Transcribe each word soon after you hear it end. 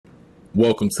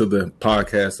Welcome to the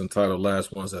podcast entitled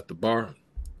Last Ones at the Bar.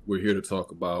 We're here to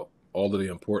talk about all of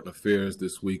the important affairs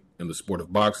this week in the sport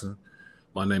of boxing.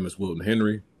 My name is Wilton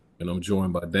Henry, and I'm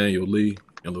joined by Daniel Lee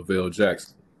and Lavelle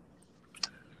Jackson.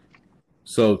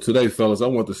 So today, fellas, I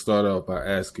want to start off by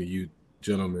asking you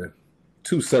gentlemen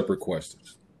two separate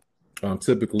questions.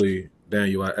 Typically,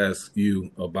 Daniel, I ask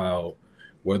you about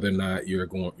whether or not you're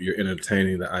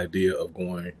entertaining the idea of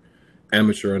going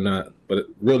amateur or not, but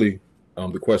really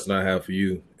the question I have for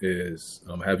you is,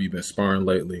 have you been sparring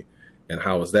lately, and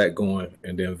how is that going?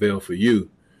 And then, Vale, for you,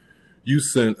 you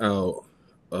sent out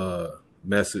a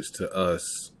message to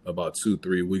us about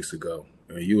 2-3 weeks ago,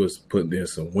 and you was putting in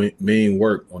some mean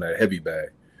work on that heavy bag.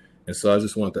 And so I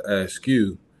just wanted to ask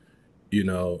you,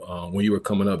 when you were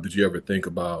coming up, did you ever think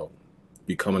about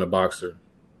becoming a boxer?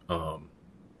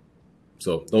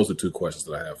 So those are two questions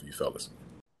that I have for you, fellas.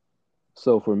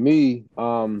 So for me,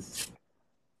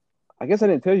 I guess I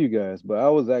didn't tell you guys, but I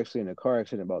was actually in a car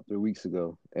accident about 3 weeks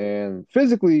ago. And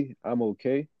physically, I'm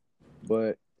okay,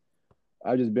 but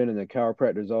I've just been in the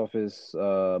chiropractor's office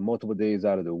multiple days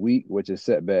out of the week, which has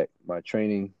set back my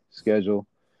training schedule.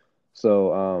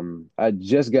 So I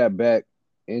just got back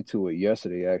into it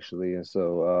yesterday, actually. And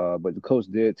so, but the coach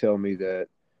did tell me that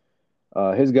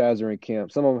his guys are in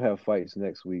camp. Some of them have fights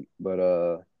next week, but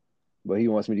he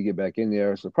wants me to get back in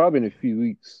there. So probably in a few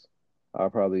weeks,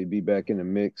 I'll probably be back in the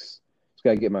mix. Just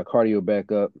got to get my cardio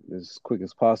back up as quick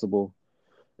as possible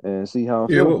and see how I'm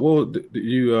Yeah, feeling. did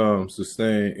you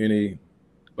sustain any,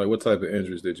 like, what type of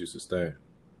injuries did you sustain?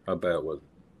 How bad was it?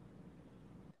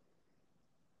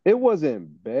 It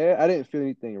wasn't bad. I didn't feel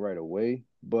anything right away,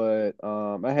 but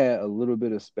I had a little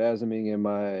bit of spasming in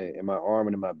my arm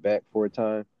and in my back for a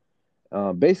time.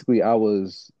 Basically, I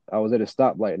was at a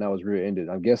stoplight and I was rear-ended.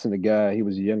 I'm guessing the guy, he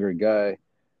was a younger guy,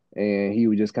 and he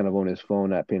was just kind of on his phone,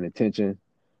 not paying attention.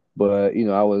 But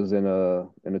I was in a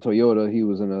Toyota. He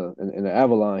was in an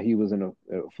Avalon. He was in a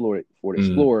Ford Mm.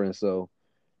 Explorer, and so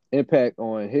impact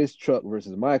on his truck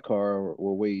versus my car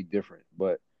were way different.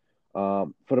 But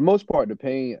for the most part, the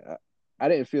pain, I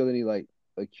didn't feel any like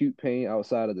acute pain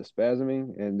outside of the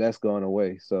spasming, and that's gone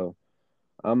away. So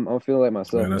I'm feeling like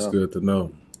myself Man, that's now. good to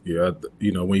know. Yeah,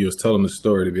 when you was telling the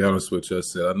story, to be honest with you, I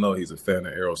said, I know he's a fan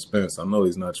of Errol Spence. I know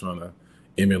he's not trying to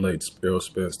emulate Errol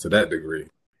Spence to that degree.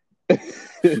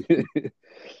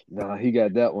 Nah, he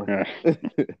got that one.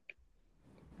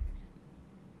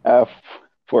 Uh,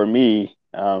 for me,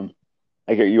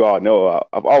 like you all know,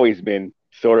 I've always been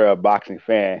sort of a boxing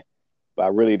fan, but I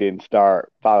really didn't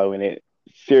start following it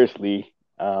seriously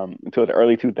until the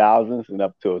early 2000s and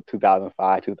up to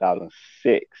 2005,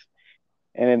 2006.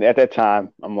 And then at that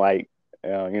time, I'm like,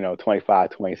 25,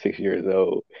 26 years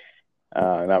old.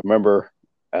 And I remember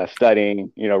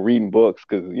studying, reading books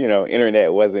because,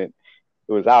 internet wasn't,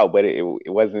 it was out, but it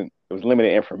wasn't, it was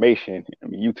limited information. I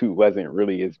mean, YouTube wasn't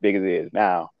really as big as it is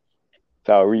now.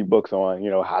 So I read books on,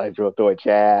 how to throw a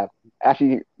jab.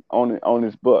 Actually, on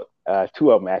this book,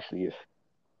 two of them actually is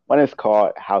one is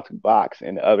called How to Box,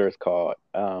 and the other is called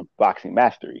Boxing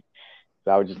Mastery.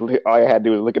 So I would just all I had to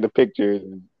do was look at the pictures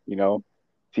and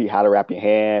see how to wrap your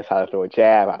hands, how to throw a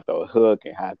jab, how to throw a hook,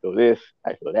 and how to throw this,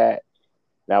 how to throw that.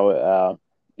 And I would,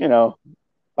 you know,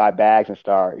 buy bags and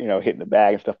start, hitting the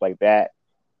bag and stuff like that.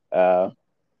 Uh,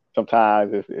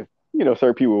 Sometimes if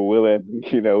certain people were willing,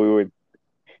 we would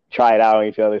try it out on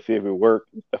each other, see if it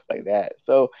worked and stuff like that.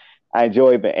 So I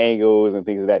enjoyed the angles and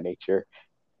things of that nature.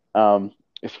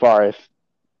 As far as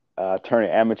turning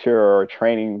amateur or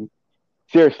training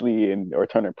seriously and or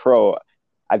turning pro,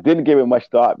 I didn't give it much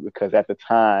thought because at the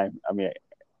time, I mean,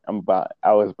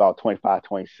 I was about 25,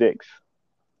 26,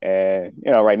 and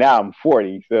right now I'm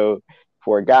 40. So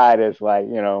for a guy that's like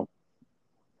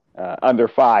under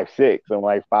 5'6", I'm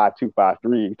like 5'2",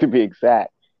 5'3" to be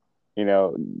exact.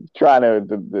 Trying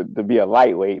to be a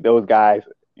lightweight, those guys,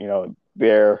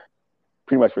 they're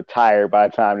pretty much retired by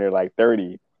the time they're like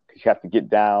 30 because you have to get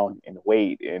down and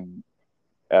weight and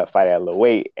fight at a low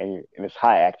weight and it's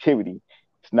high activity.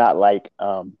 It's not like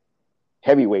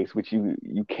heavyweights, which you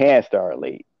can start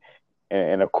late.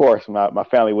 And of course, my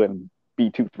family wouldn't be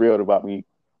too thrilled about me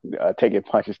taking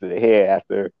punches to the head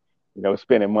after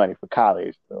spending money for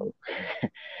college. So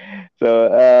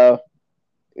so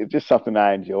it's just something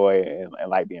I enjoy and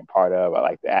like being part of. I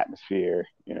like the atmosphere,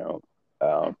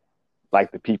 um,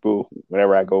 like the people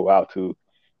whenever I go out to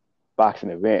boxing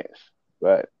events.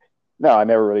 But no, I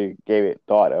never really gave it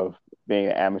thought of being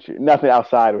an amateur. Nothing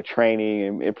outside of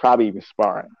training and probably even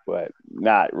sparring, but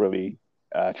not really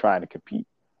trying to compete.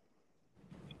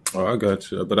 Oh, I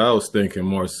got you. But I was thinking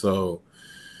more so,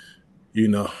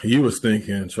 you was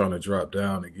thinking trying to drop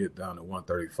down and get down to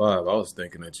 135. I was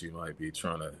thinking that you might be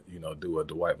trying to, do a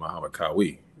Dwight Muhammad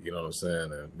Kawi, you know what I'm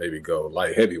saying, and maybe go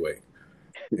light heavyweight,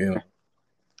 you know,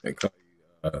 and call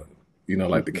you,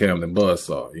 like the Camden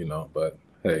Buzzsaw, But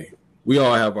hey, we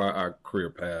all have our career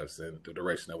paths and the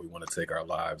direction that we want to take our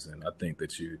lives, and I think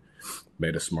that you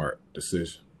made a smart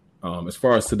decision. As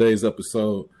far as today's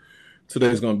episode,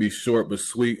 today's going to be short but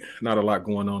sweet. Not a lot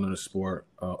going on in the sport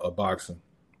of boxing.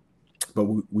 But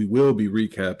we will be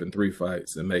recapping 3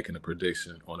 fights and making a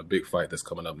prediction on a big fight that's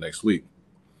coming up next week.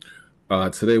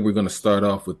 Today, we're going to start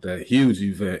off with that huge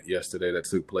event yesterday that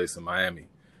took place in Miami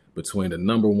between the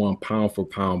number 1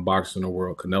 pound-for-pound boxer in the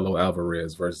world, Canelo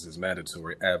Alvarez, versus his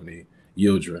mandatory, Avni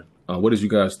Yildirim. What did you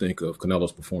guys think of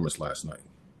Canelo's performance last night?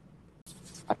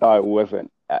 I thought it was an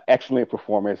excellent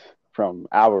performance from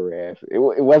Alvarez. It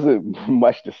wasn't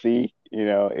much to see.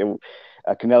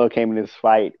 Canelo came in this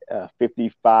fight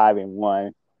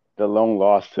 55-1. The lone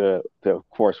loss to of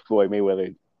course, Floyd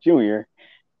Mayweather Jr.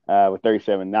 With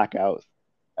 37 knockouts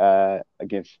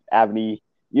against Avni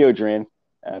Yildirim,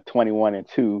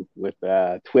 21-2 with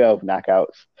 12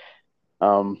 knockouts.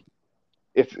 I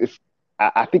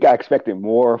think I expected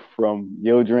more from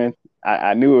Yildirim.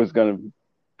 I knew it was going to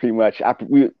pretty much.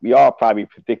 We all probably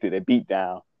predicted a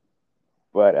beatdown,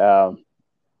 but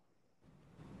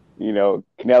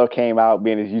Canelo came out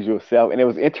being his usual self, and it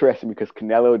was interesting because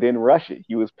Canelo didn't rush it.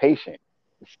 He was patient.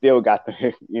 Still got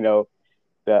the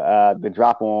the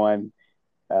drop on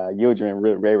Yildirim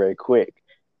very, very quick.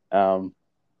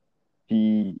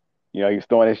 He was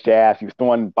throwing his jabs. He was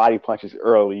throwing body punches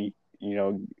early.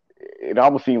 It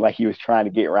almost seemed like he was trying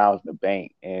to get rounds in the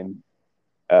bank. And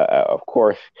of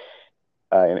course,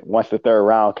 once the third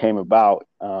round came about,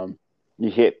 he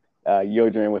hit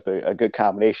Yildirim with a good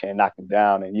combination and knocked him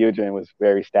down. And Yildirim was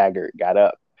very staggered, got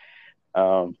up.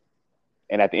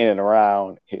 And at the end of the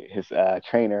round, his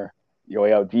trainer,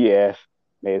 Yoel Diaz,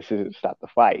 made a decision to stop the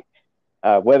fight.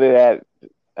 Whether that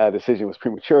decision was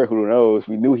premature, who knows?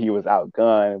 We knew he was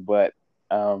outgunned, but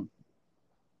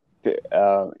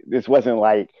this wasn't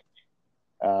like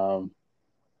Josecito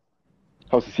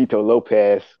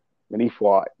Lopez when he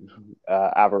fought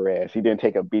Alvarez. He didn't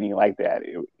take a beating like that.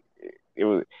 It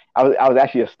was. I was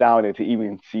actually astounded to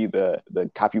even see the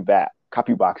copy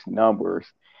box numbers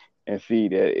and see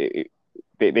that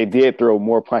they did throw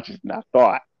more punches than I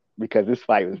thought, because this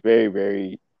fight was very,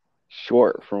 very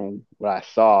short from what I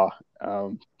saw.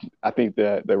 I think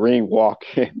the ring walk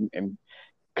and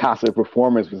concert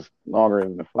performance was longer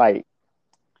than the fight.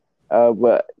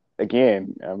 But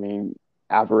again, I mean,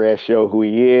 Alvarez showed who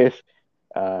he is.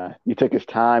 He took his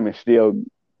time and still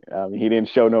he didn't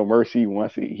show no mercy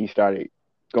once he started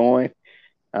going.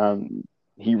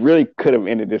 He really could have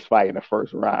ended this fight in the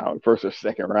first or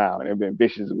second round, and been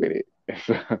vicious with it.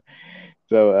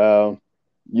 So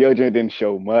Yildirim didn't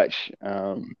show much.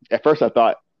 At first, I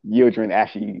thought Yildirim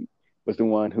actually was the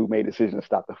one who made the decision to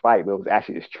stop the fight, but it was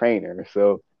actually his trainer.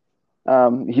 So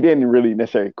he didn't really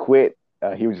necessarily quit.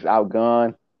 He was just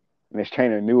outgunned, and his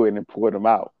trainer knew it and pulled him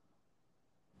out.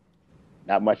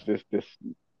 Not much to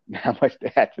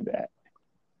add to that.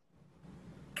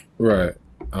 Right.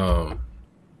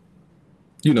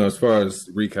 As far as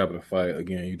recapping the fight,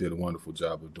 again, you did a wonderful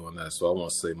job of doing that, so I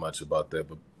won't say much about that.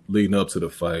 But leading up to the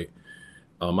fight,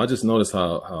 I just noticed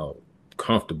how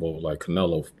comfortable like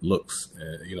Canelo looks,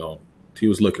 and he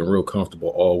was looking real comfortable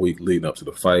all week leading up to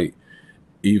the fight.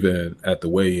 Even at the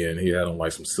weigh-in, he had on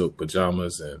like some silk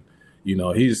pajamas, and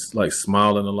he's like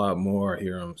smiling a lot more. I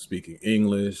hear him speaking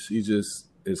English. His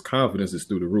confidence is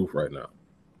through the roof right now.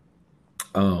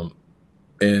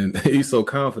 And he's so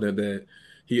confident that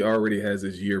he already has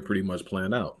his year pretty much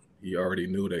planned out. He already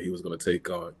knew that he was going to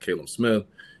take on Caleb Smith,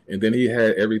 and then he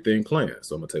had everything planned.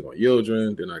 So I'm going to take on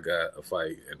Yildirim, then I got a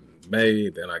fight in May,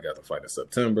 then I got the fight in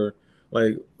September.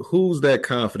 Like, who's that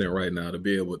confident right now to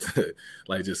be able to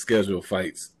like just schedule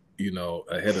fights,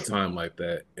 ahead of time like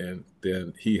that? And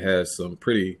then he has some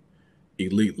pretty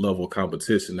elite level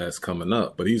competition that's coming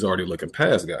up, but he's already looking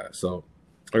past guys. So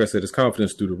like I said, his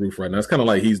confidence through the roof right now. It's kind of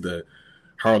like he's the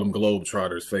Harlem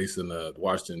Globetrotters facing the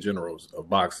Washington Generals of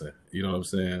boxing. You know what I'm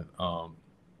saying?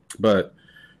 But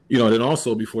then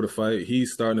also before the fight,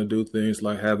 he's starting to do things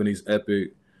like having these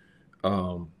epic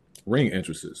ring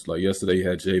entrances. Like yesterday, he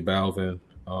had Jay Balvin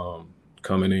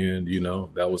coming in.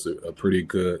 That was a pretty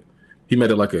good. He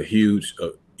made it like a huge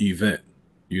event.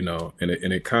 And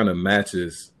it kind of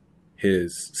matches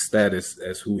his status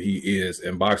as who he is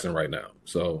in boxing right now.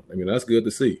 So I mean, that's good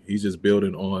to see. He's just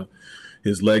building on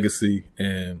his legacy,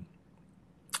 and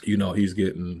he's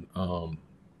getting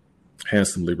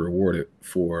handsomely rewarded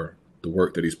for the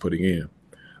work that he's putting in.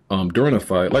 during a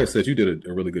fight. Like I said, you did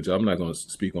a really good job. I'm not going to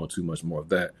speak on too much more of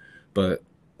that. But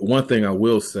one thing I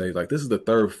will say, like, this is the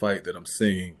third fight that I'm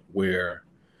seeing where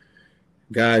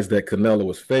guys that Canelo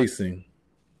was facing,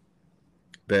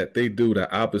 that they do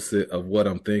the opposite of what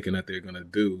I'm thinking that they're going to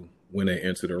do when they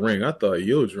enter the ring. I thought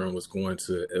Yildirim was going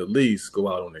to at least go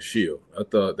out on the shield. I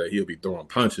thought that he'll be throwing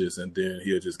punches and then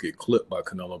he'll just get clipped by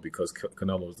Canelo because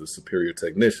Canelo is the superior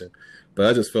technician. But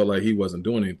I just felt like he wasn't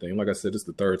doing anything. Like I said, it's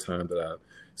the third time that I've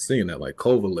seen that. Like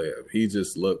Kovalev, he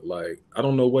just looked like, I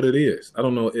don't know what it is. I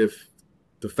don't know if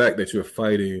the fact that you're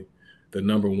fighting the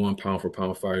number one pound for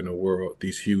pound fighter in the world,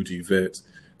 these huge events,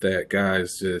 that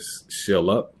guys just shell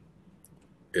up.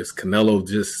 Is Canelo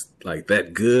just like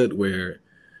that good where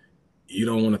you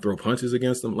don't want to throw punches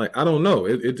against him? Like, I don't know.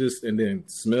 It just, and then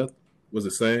Smith was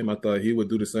the same. I thought he would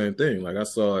do the same thing. Like, I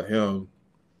saw him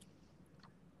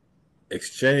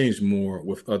exchange more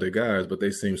with other guys, but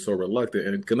they seem so reluctant.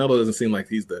 And Canelo doesn't seem like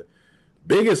he's the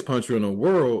biggest puncher in the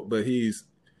world, but he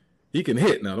can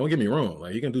hit. Now, don't get me wrong.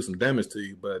 Like, he can do some damage to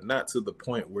you, but not to the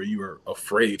point where you are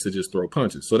afraid to just throw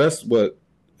punches. So that's what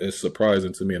is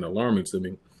surprising to me and alarming to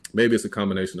me. Maybe it's a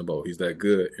combination of both. He's that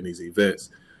good in these events,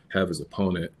 have his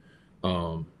opponent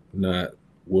not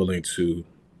willing to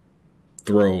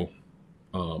throw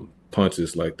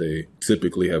punches like they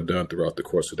typically have done throughout the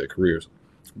course of their careers.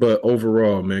 But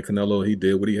overall, man, Canelo, he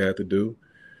did what he had to do.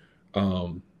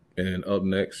 And up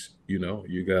next,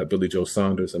 you got Billy Joe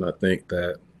Saunders, and I think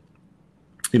that,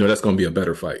 that's going to be a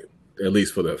better fight, at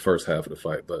least for the first half of the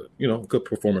fight. But, good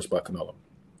performance by Canelo.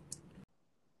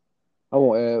 I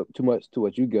won't add too much to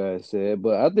what you guys said,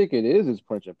 but I think it is his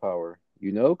punching power,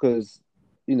 because,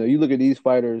 you look at these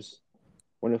fighters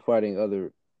when they're fighting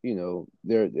other,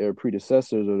 their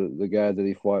predecessors or the guys that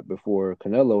he fought before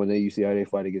Canelo, and then you see how they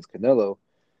fight against Canelo.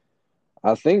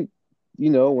 I think,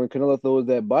 when Canelo throws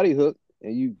that body hook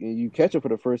and you catch it for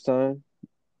the first time,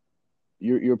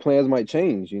 your plans might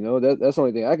change, that's the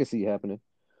only thing I can see happening.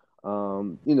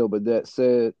 But that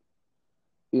said,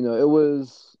 it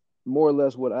was more or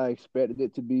less what I expected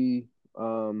it to be.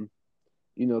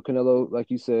 Canelo, like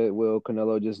you said,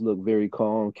 Canelo just looked very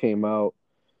calm, came out,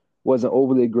 wasn't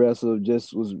overly aggressive,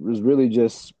 just was really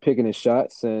just picking his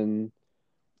shots. And,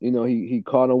 he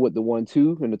caught him with the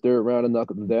 1-2 in the third round and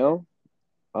knocked him down.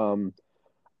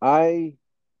 I,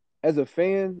 as a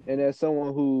fan and as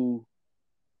someone who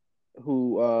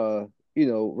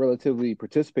relatively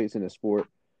participates in the sport,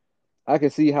 I can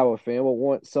see how a fan would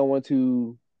want someone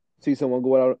to see someone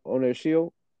go out on their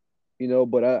shield,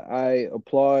 but I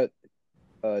applaud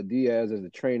Diaz as a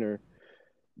trainer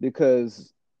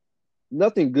because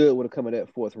nothing good would have come of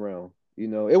that fourth round.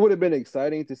 It would have been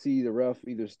exciting to see the ref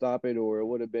either stop it, or it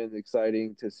would have been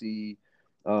exciting to see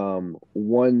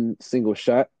one single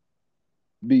shot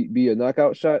be a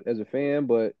knockout shot as a fan,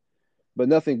 but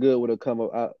nothing good would have come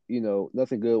out.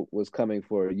 Nothing good was coming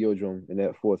for Yildirim in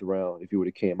that fourth round if he would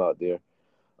have came out there.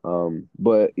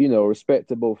 But respect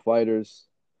to both fighters.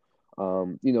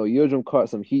 Yildirim caught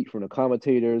some heat from the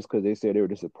commentators because they said they were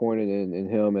disappointed in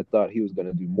him and thought he was going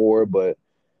to do more. But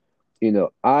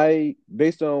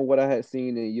based on what I had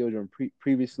seen in Yildirim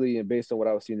previously and based on what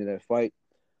I was seeing in that fight,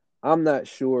 I'm not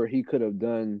sure he could have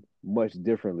done much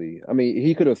differently. I mean,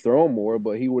 he could have thrown more,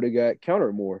 but he would have got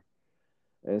countered more.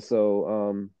 And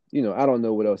so, I don't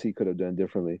know what else he could have done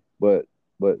differently. But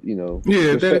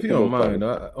yeah, Dad, if you don't mind,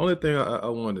 only thing I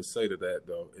wanted to say to that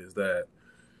though is that,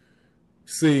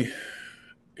 see,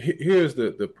 here's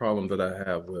the problem that I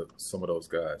have with some of those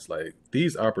guys. Like,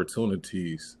 these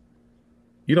opportunities,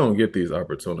 you don't get these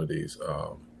opportunities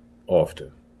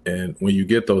often, and when you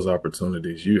get those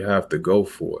opportunities, you have to go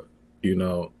for it.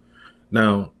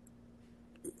 Now,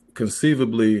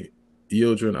 conceivably,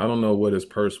 Yildirim, I don't know what his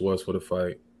purse was for the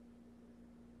fight.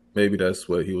 Maybe that's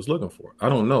what he was looking for. I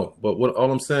don't know. But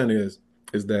all I'm saying is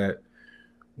that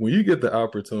when you get the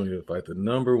opportunity to fight the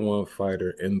number one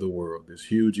fighter in the world, this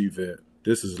huge event,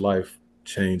 this is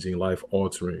life-changing,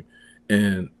 life-altering.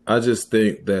 And I just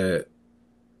think that,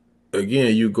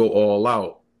 again, you go all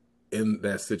out in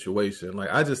that situation.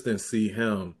 Like, I just didn't see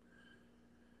him.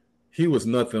 He was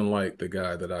nothing like the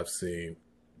guy that I've seen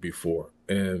before.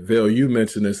 And Vail, you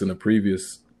mentioned this in a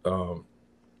previous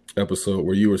episode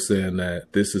where you were saying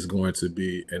that this is going to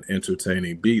be an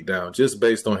entertaining beatdown just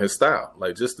based on his style,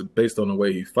 like just based on the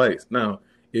way he fights. Now,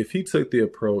 if he took the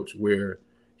approach where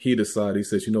he decided, he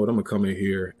says, I'm going to come in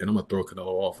here and I'm going to throw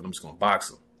Canelo off and I'm just going to box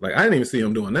him. Like, I didn't even see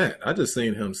him doing that. I just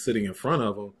seen him sitting in front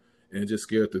of him and just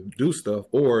scared to do stuff,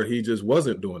 or he just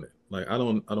wasn't doing it. Like, I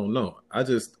don't know.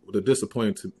 The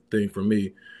disappointing thing for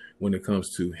me when it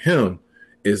comes to him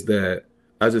is that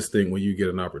I just think when you get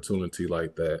an opportunity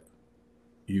like that,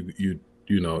 you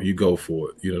you go for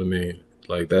it. You know what I mean?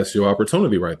 Like that's your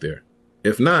opportunity right there.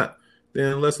 If not,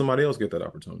 then let somebody else get that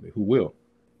opportunity. Who will?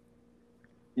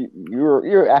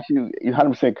 You're actually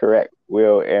 100% correct,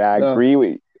 Will, and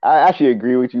No, I actually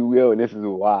agree with you, Will, and this is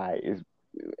why is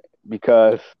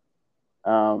because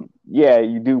yeah,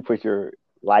 you do put your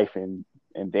life in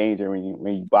danger when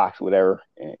you box whatever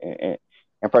and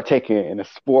partake in a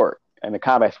sport in a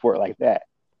combat sport like that.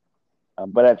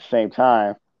 But at the same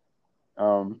time,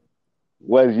 um,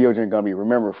 what is Yildirim going to be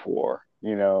remembered for?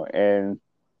 And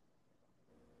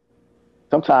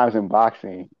sometimes in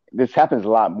boxing, this happens a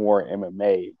lot more in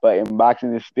MMA, but in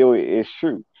boxing, it still is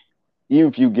true.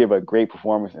 Even if you give a great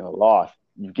performance in a loss,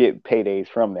 you get paydays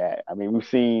from that. I mean, we've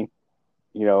seen,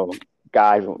 you know,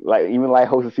 guys like even like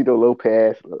Josecito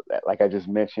Lopez, like I just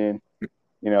mentioned,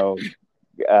 you know,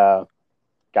 uh,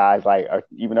 guys like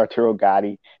even Arturo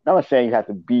Gatti. Now, I'm not saying you have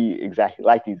to be exactly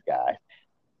like these guys,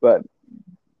 but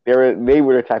they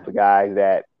were the type of guys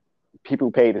that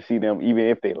people pay to see them even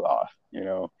if they lost.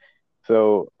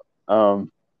 So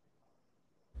um,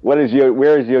 where is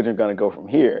Yildirim going to go from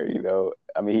here?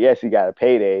 I mean, yes, he got a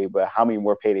payday, but how many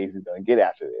more paydays is he going to get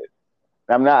after this?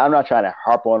 I'm not trying to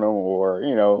harp on him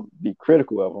or be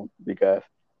critical of him because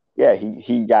yeah,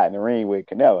 he got in the ring with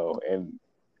Canelo and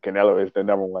Canelo is the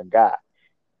number one guy.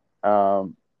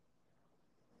 Um,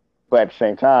 but at the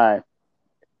same time,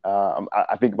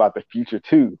 I think about the future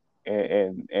too,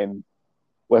 and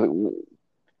what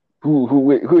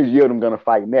who is Yildirim going to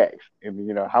fight next,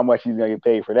 and how much he's going to get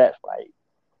paid for that fight.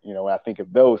 When I think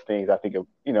of those things, I think of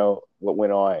what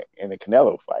went on in the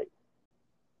Canelo fight.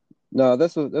 no,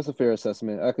 that's a fair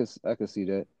assessment. I could see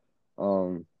that.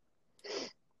 Um,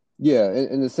 yeah,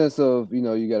 in the sense of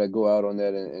you got to go out on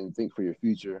that and think for your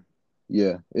future.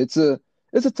 Yeah, it's a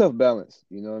tough balance.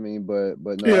 You know what I mean? But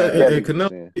no, Yeah, I Yeah, see and what you're Canelo,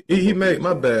 saying. he I see what made you're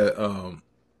my saying. bad,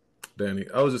 Danny.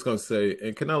 I was just gonna say,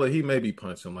 and Canelo, he maybe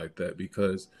punched him like that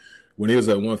because when he was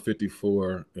at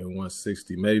 154 and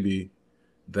 160, maybe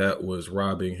that was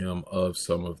robbing him of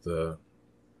some of the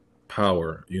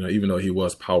power, even though he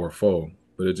was powerful.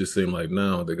 But it just seemed like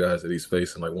now the guys that he's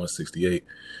facing, like 168,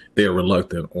 they're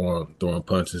reluctant on throwing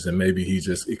punches. And maybe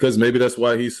because maybe that's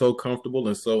why he's so comfortable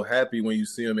and so happy when you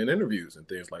see him in interviews and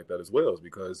things like that as well, is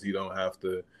because he don't have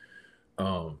to,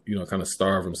 kind of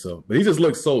starve himself. But he just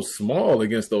looks so small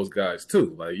against those guys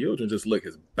too. Like Yildirim just look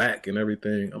his back and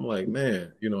everything. I'm like,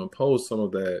 man, impose some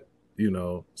of that,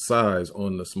 size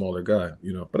on the smaller guy.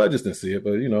 But I just didn't see it.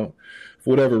 But for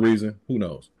whatever reason, who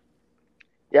knows?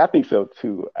 yeah, I think so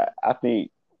too. I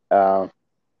think I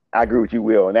agree with you,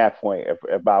 Will, on that point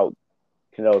about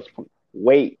Canelo's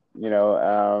weight.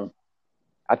 I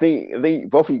think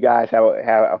both of you guys have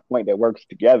a point that works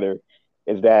together.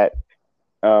 Is that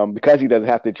because he doesn't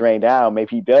have to drain down,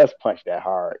 maybe he does punch that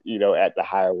hard, at the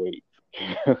higher weight.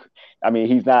 I mean,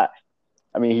 he's not.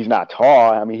 I mean, he's not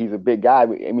tall. I mean, he's a big guy. I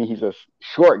mean, he's a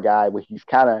short guy, but he's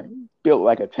kind of built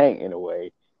like a tank in a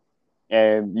way.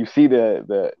 And you see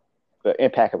the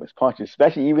impact of his punches,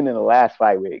 especially even in the last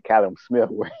fight with Callum Smith,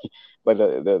 where but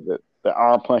the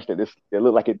arm punch that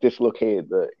looked like it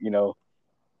dislocated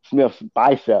Smith's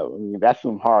bicep. I mean, that's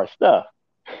some hard stuff.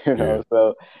 Yeah.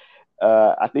 So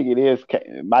I think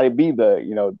might it be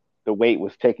the weight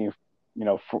was taken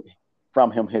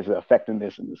from him, his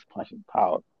effectiveness and his punching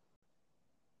power.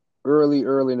 Early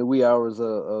in the wee hours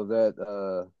of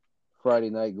that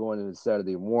Friday night going into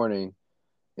Saturday morning.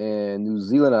 And New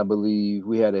Zealand, I believe,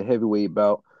 we had a heavyweight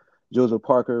bout, Joseph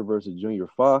Parker versus Junior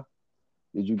Fa.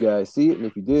 Did you guys see it? And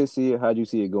if you did see it, how'd you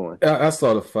see it going? I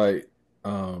saw the fight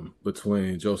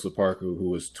between Joseph Parker, who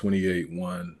was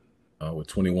 28-1 with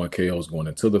 21 KOs going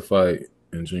into the fight,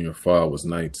 and Junior Fa was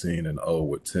 19-0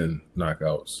 with 10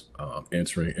 knockouts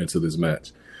entering into this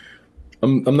match.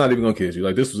 I'm not even gonna kid you.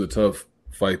 Like, this was a tough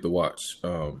fight to watch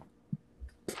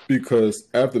because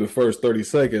after the first 30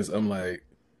 seconds, I'm like,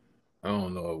 I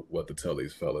don't know what to tell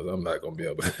these fellas. I'm not gonna be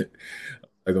able to. I'm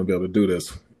not gonna be able to do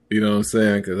this. You know what I'm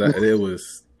saying? Because it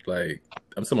was like,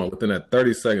 I'm talking about within that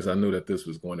 30 seconds, I knew that this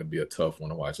was going to be a tough one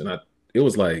to watch, and it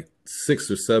was like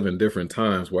 6 or 7 different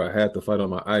times where I had to fight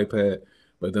on my iPad,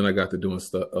 but then I got to doing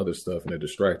other stuff, and it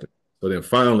distracted. So then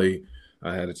finally,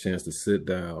 I had a chance to sit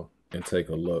down and take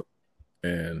a look,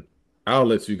 and I'll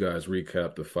let you guys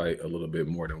recap the fight a little bit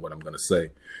more than what I'm going to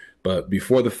say. But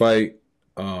before the fight,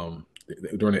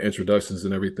 during the introductions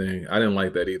and everything, I didn't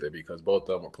like that either because both of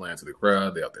them were playing to the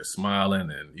crowd. They out there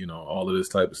smiling and all of this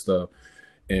type of stuff.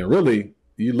 And really,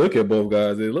 you look at both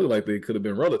guys, they look like they could have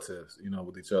been relatives,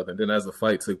 with each other. And then as the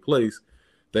fight took place,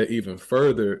 that even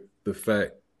furthered the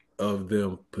fact of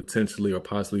them potentially or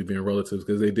possibly being relatives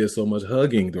because they did so much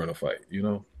hugging during the fight.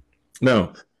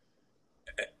 Now,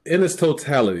 in its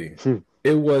totality,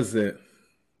 it wasn't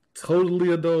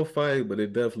totally a dull fight, but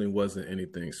it definitely wasn't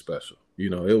anything special.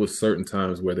 It was certain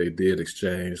times where they did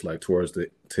exchange, like towards the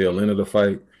tail end of the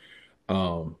fight.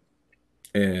 Um,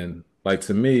 and like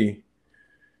to me,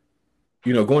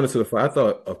 going into the fight, I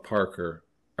thought of Parker.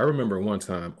 I remember one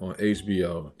time on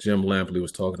HBO, Jim Lampley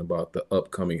was talking about the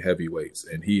upcoming heavyweights,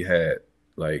 and he had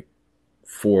like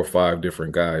 4 or 5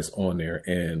 different guys on there,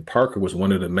 and Parker was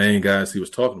one of the main guys he was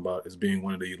talking about as being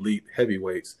one of the elite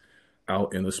heavyweights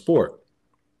out in the sport.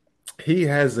 He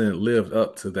hasn't lived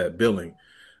up to that billing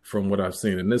from what I've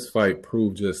seen. And this fight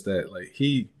proved just that. Like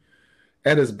he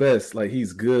at his best, like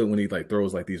he's good when he like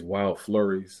throws like these wild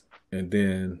flurries. And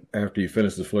then after he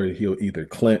finishes the flurry, he'll either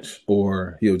clinch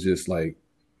or he'll just like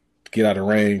get out of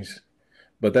range.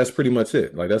 But that's pretty much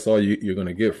it. Like that's all you're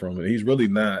gonna get from it. He's really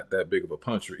not that big of a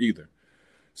puncher either.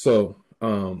 So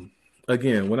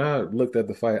again, when I looked at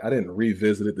the fight, I didn't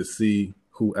revisit it to see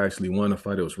who actually won the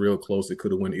fight. It was real close. It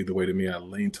could have went either way to me. I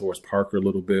leaned towards Parker a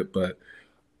little bit, but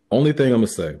only thing I'm gonna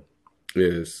say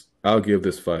is I'll give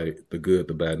this fight the good,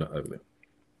 the bad, and the ugly.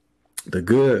 The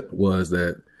good was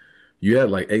that you had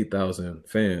like 8,000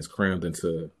 fans crammed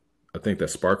into, I think, that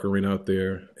Spark Arena out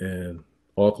there in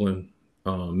Auckland,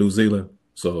 New Zealand.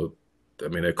 So, I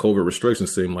mean, that COVID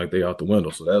restrictions seemed like they out the window.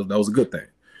 So that was a good thing.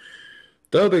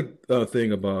 The other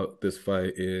thing about this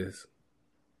fight is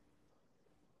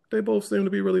they both seem to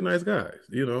be really nice guys.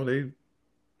 They,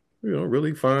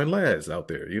 really fine lads out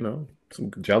there.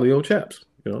 Some jolly old chaps.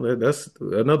 That's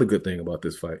another good thing about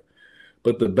this fight.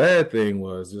 But the bad thing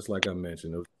was, just like I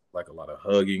mentioned, it was like a lot of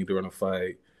hugging during the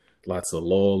fight, lots of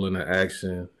lull in the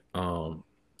action.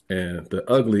 And the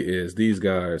ugly is these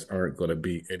guys aren't going to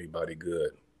beat anybody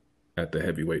good at the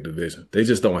heavyweight division. They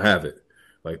just don't have it.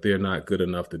 Like they're not good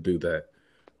enough to do that.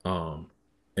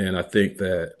 And I think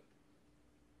that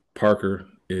Parker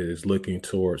is looking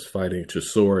towards fighting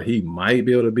Chisora. He might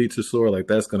be able to beat Chisora. Like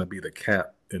that's going to be the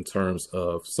cap in terms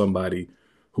of somebody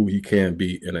who he can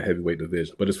beat in a heavyweight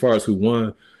division. But as far as who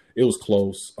won, it was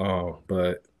close.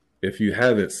 But if you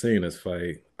haven't seen this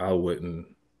fight, I wouldn't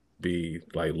be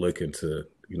like looking to,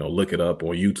 look it up on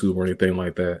YouTube or anything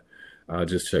like that.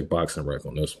 Just check Boxing Rec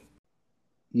on this one.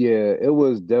 Yeah, it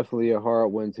was definitely a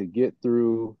hard one to get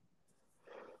through.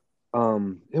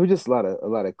 It was just a lot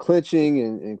of clinching,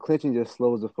 and clinching just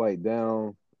slows the fight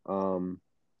down.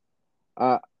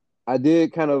 I I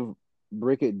did kind of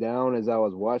break it down as I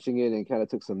was watching it and kind of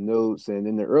took some notes. And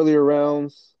in the earlier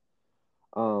rounds,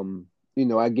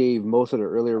 I gave most of the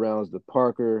earlier rounds to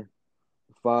Parker.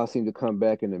 Fa seemed to come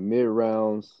back in the mid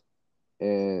rounds,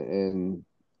 and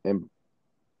the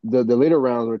later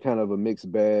rounds were kind of a mixed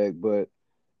bag. But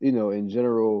in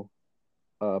general,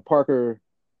 Parker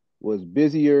was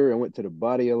busier and went to the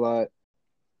body a lot.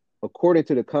 According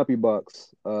to the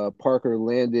CompuBox, Parker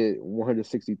landed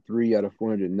 163 out of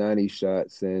 490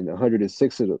 shots, and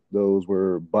 106 of those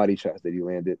were body shots that he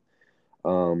landed,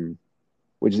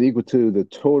 which is equal to the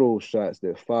total shots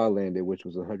that Fa landed, which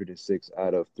was 106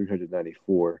 out of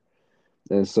 394.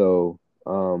 And so,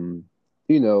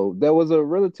 that was a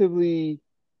relatively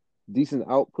decent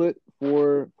output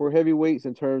for heavyweights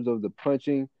in terms of the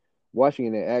punching. Watching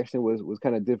it in action was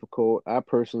kind of difficult. I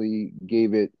personally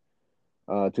gave it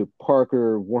to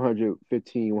Parker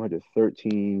 115,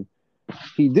 113.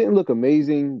 He didn't look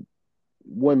amazing,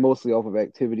 won mostly off of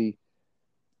activity.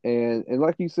 And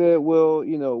like you said, well,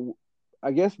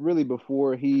 I guess really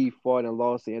before he fought and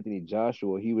lost to Anthony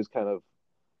Joshua, he was kind of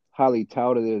highly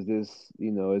touted as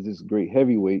this great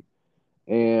heavyweight.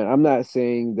 And I'm not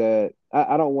saying that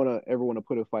I don't ever want to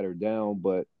put a fighter down,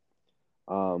 but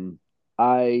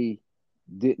I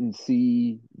didn't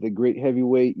see the great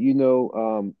heavyweight.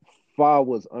 Fa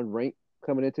was unranked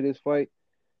coming into this fight,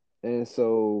 and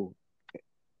so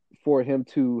for him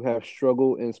to have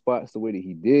struggled in spots the way that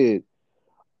he did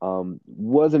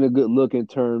wasn't a good look in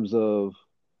terms of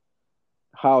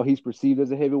how he's perceived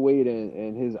as a heavyweight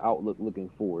and his outlook looking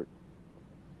forward.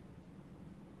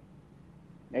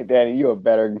 Hey, Danny, you're a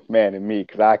better man than me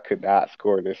because I could not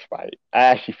score this fight. I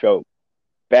actually felt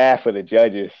bad for the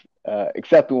judges,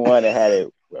 except the one that had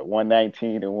it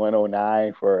 119 and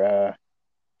 109 for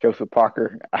Joseph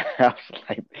Parker. I was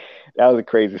like, that was a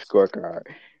crazy scorecard.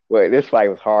 Well, this fight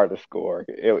was hard to score.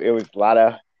 It was a lot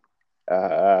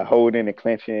of holding and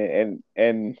clinching,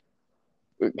 and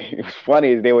it was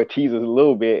funny as they would tease us a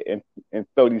little bit and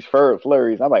throw these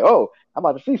flurries. I'm like, oh, I'm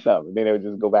about to see something. Then they would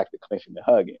just go back to clinching and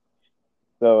hugging.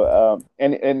 So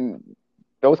and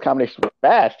those combinations were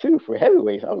fast too for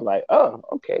heavyweights. I was like, oh,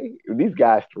 okay, if these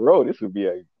guys throw, this would be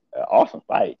an awesome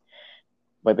fight.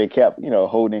 But they kept,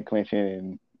 holding,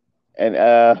 clinching, and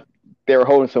they were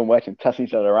holding so much and tossing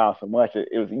each other around so much.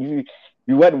 It was easy.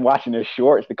 you wasn't watching their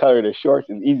shorts, the color of their shorts,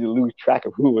 it's easy to lose track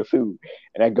of who was who,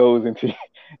 and that goes into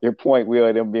your point, Will,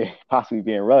 of them possibly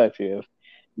being relatives.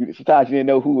 Sometimes you didn't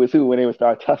know who was who when they would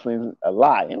start tussling a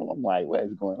lot. I'm like, what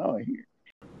is going on here?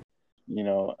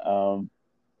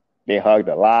 They hugged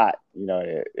a lot.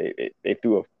 They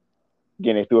threw a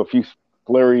few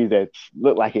flurries that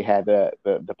looked like it had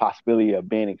the possibility of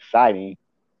being exciting.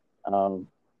 But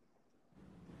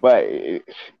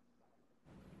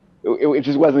it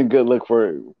just wasn't a good look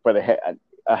for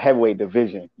a heavyweight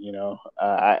division.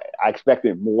 I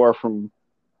expected more from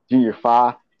Junior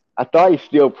Fa. I thought he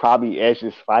still probably edged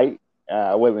this fight.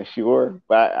 I wasn't sure,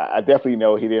 but I definitely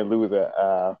know he didn't lose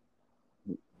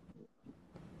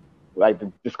like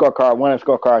the scorecard. One of the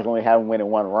scorecards only had him win in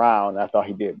one round. I thought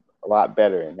he did a lot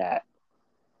better than that.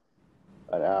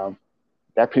 But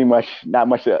that pretty much not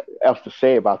much else to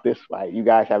say about this fight. You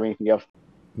guys have anything else?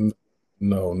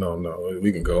 No.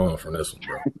 We can go on from this one,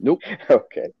 bro. Nope.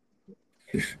 Okay.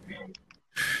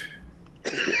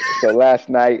 So last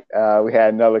night we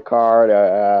had another card.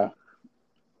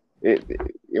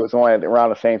 It was on around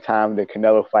the same time the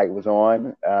Canelo fight was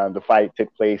on. The fight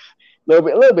took place a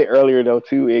little bit earlier though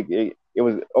too. It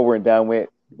was over and done with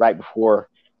right before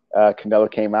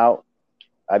Canelo came out.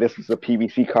 This was a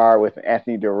PBC card with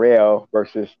Anthony Dirrell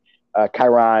versus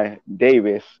Kyron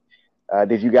Davis.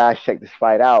 Did you guys check this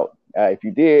fight out? If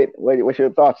you did, what's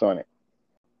your thoughts on it?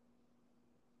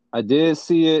 I did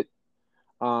see it.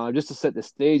 Just to set the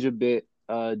stage a bit,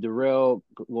 Dirrell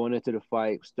going into the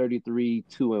fight was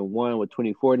 33-2-1 with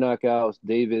 24 knockouts.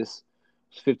 Davis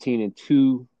was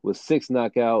 15-2 with 6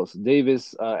 knockouts.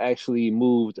 Davis actually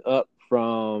moved up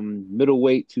from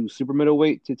middleweight to super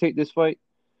middleweight to take this fight.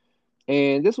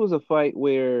 And this was a fight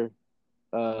where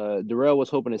Dirrell was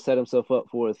hoping to set himself up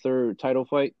for a third title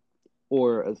fight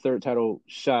or a third title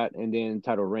shot and then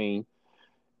title reign.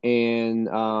 And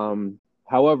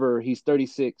however, he's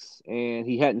 36 and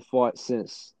he hadn't fought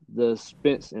since the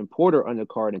Spence and Porter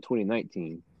undercard in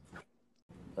 2019.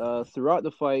 Throughout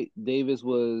the fight, Davis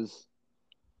was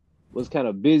kind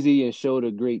of busy and showed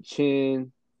a great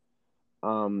chin.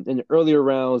 In the earlier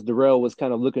rounds, Dirrell was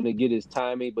kind of looking to get his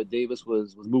timing, but Davis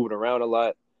was moving around a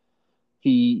lot.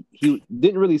 He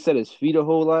didn't really set his feet a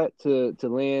whole lot to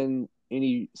land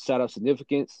any shot of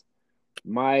significance.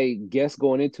 My guess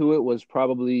going into it was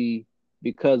probably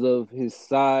because of his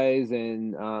size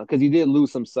and because he did lose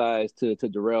some size to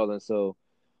Dirrell, and so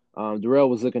Dirrell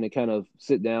was looking to kind of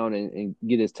sit down and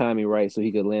get his timing right so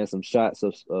he could land some shots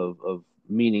of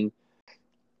meaning.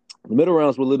 The middle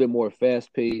rounds were a little bit more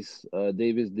fast-paced.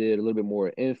 Davis did a little bit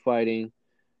more infighting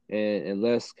and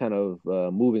less kind of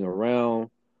moving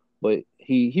around, but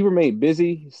he remained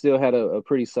busy. Still had a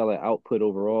pretty solid output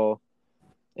overall.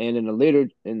 And in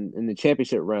the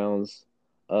championship rounds,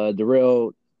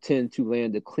 Dirrell tend to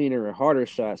land the cleaner and harder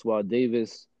shots, while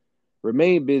Davis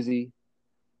remained busy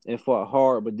and fought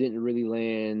hard, but didn't really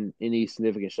land any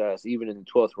significant shots, even in the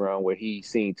 12th round where he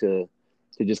seemed to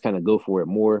just kind of go for it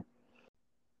more.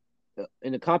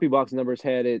 In the CompuBox numbers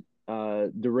had it,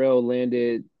 Dirrell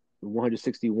landed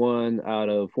 161 out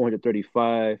of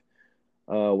 435,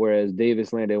 whereas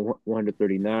Davis landed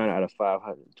 139 out of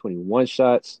 521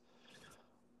 shots.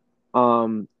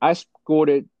 I scored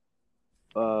it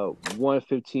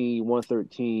 115,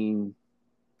 113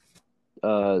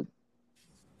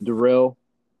 Dirrell.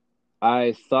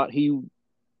 I thought he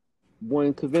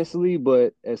won convincingly,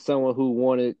 but as someone who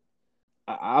wanted,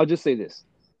 I'll just say this.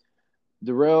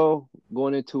 Dirrell,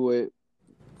 going into it,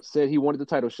 said he wanted the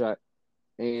title shot.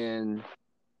 And,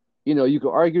 you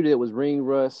could argue that it was ring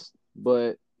rust,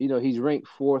 but, he's ranked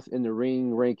 4th in the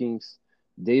ring rankings.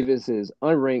 Davis is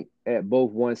unranked at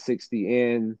both 160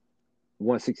 and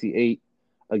 168.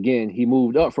 Again, he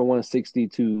moved up from 160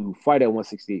 to fight at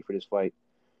 168 for this fight.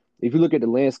 If you look at the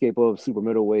landscape of super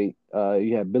middleweight,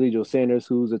 you have Billy Joe Sanders,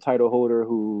 who's a title holder,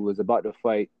 who is about to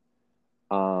fight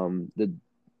the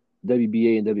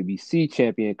WBA and WBC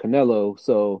champion Canelo.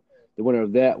 So the winner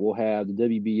of that will have the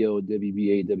WBO,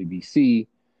 WBA, WBC.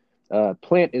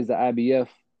 Plant is the IBF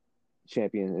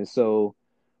champion. And so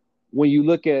when you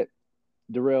look at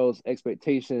Dirrell's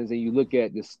expectations and you look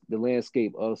at the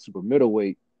landscape of super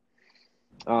middleweight,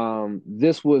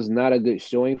 this was not a good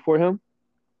showing for him.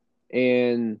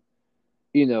 And,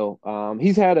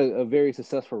 he's had a very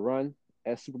successful run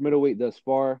at super middleweight thus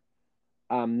far.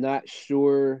 I'm not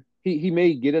sure he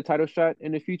may get a title shot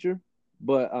in the future,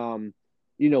 but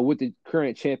with the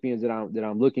current champions that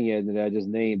I'm looking at and that I just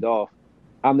named off,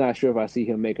 I'm not sure if I see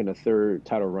him making a third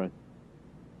title run.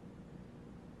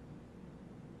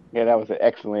 Yeah, that was an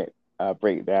excellent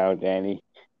breakdown, Danny.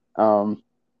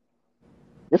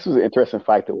 This was an interesting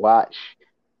fight to watch.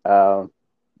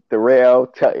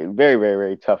 Darrell, very, very,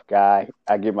 very tough guy.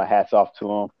 I give my hats off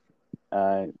to him.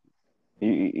 Uh,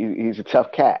 he's a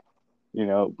tough cat,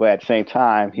 but at the same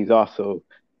time, he's also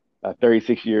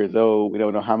 36 years old. We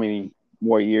don't know how many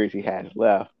more years he has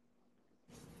left.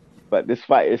 But this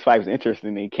fight was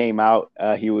interesting. He came out.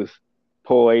 He was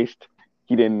poised.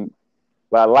 He didn't.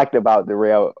 What I liked about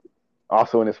Darrell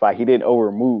also in this fight, he didn't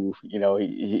overmove.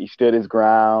 He stood his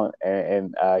ground,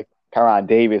 and Kieran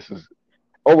Davis was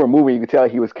overmoving. You could tell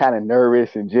he was kind of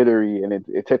nervous and jittery, and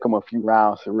it took him a few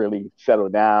rounds to really settle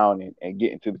down and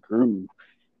get into the groove.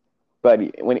 But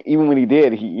even when he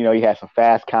did, he had some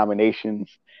fast combinations,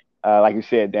 like you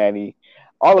said, Danny.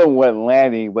 All of them weren't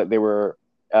landing, but they were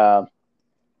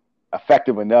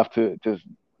effective enough to just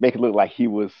make it look like he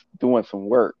was doing some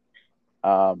work.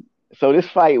 So this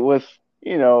fight was,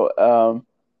 it was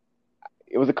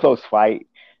a close fight.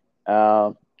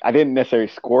 I didn't necessarily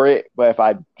score it, but if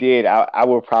I did, I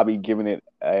would probably given it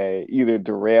either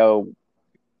Darrell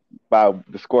by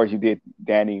the scores you did,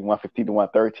 Danny, 115 to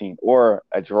 113, or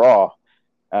a draw.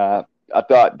 I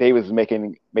thought Davis was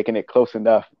making it close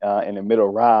enough in the middle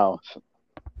rounds,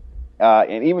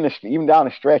 and even down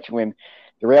the stretch when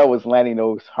Darrell was landing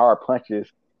those hard punches,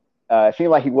 it seemed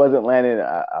like he wasn't landing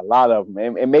a lot of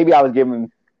them, and maybe I was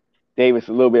giving Davis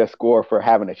a little bit of score for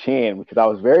having a chin, because I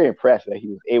was very impressed that he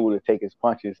was able to take his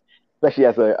punches, especially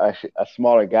as a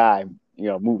smaller guy,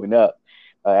 moving up.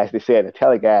 As they said, the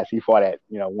telegas, he fought at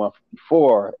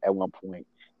 154 at one point,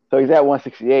 so he's at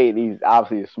 168. He's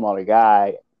obviously a smaller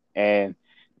guy, and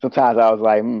sometimes I was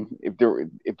like,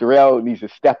 if Darrell needs to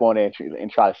step on it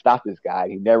and try to stop this guy,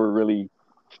 he never really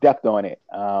stepped on it.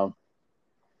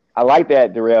 I like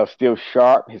that Darrell's still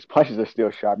sharp. His punches are still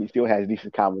sharp. He still has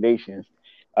decent combinations.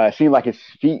 It seemed like his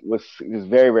feet was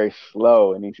very, very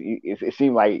slow, and it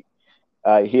seemed like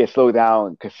he had slowed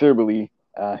down considerably.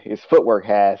 His footwork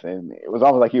has, and it was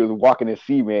almost like he was walking in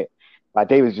cement. Like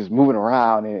Davis just moving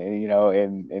around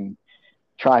and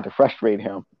trying to frustrate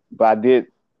him. But I did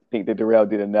think that Darrell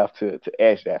did enough to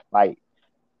edge that fight.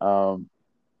 But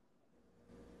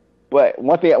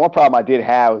one problem I did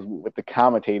have was with the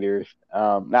commentators.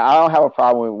 Now I don't have a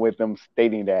problem with them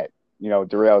stating that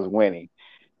Darrell's winning.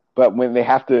 But when they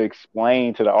have to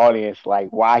explain to the audience like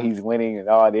why he's winning and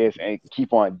all this, and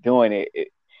keep on doing it,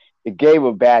 it gave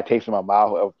a bad taste in my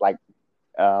mouth of like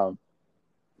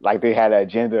they had an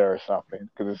agenda or something.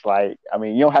 Because it's like, I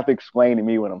mean, you don't have to explain to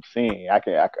me what I'm seeing.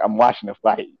 I'm watching the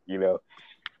fight.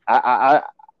 I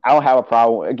don't have a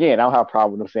problem. Again, I don't have a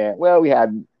problem with them saying, well, we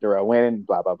had Darrell winning,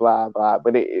 blah blah blah blah.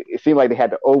 But it seemed like they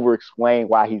had to over explain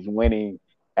why he's winning,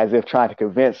 as if trying to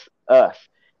convince us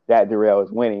that Darrell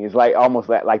is winning. It's like almost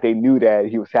like they knew that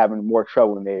he was having more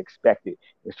trouble than they expected.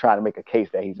 He was trying to make a case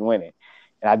that he's winning.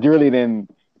 And I really didn't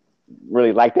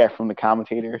really like that from the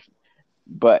commentators.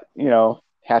 But,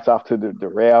 hats off to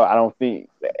Darrell. I don't think,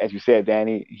 as you said,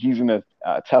 Danny, he's in a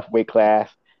tough weight class.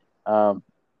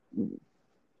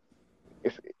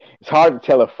 It's hard to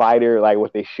tell a fighter like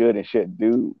what they should and shouldn't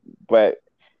do. But,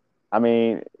 I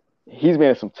mean, he's been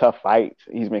in some tough fights.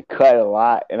 He's been cut a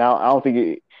lot. And I don't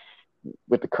think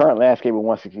with the current landscape of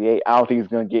 168, I don't think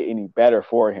it's going to get any better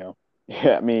for him.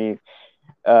 I mean,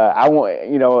 I want,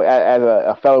 as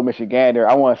a fellow Michigander,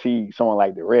 I want to see someone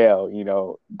like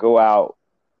Darrell, go out,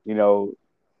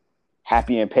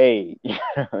 happy and paid,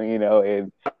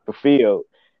 and fulfilled.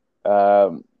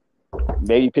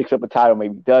 Maybe he picks up a title,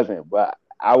 maybe he doesn't, but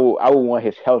I would want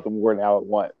his health more than I would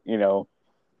want, him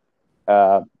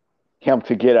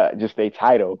to get just a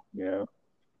title,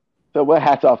 So, well,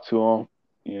 hats off to him.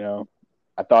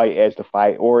 I thought he edged the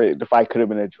fight, or the fight could have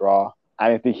been a draw. I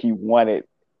didn't think he wanted,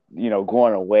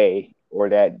 going away, or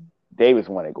that Davis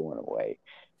wanted going away.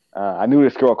 I knew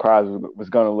the scorecard was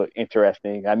going to look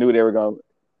interesting. I knew they were going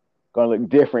to look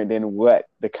different than what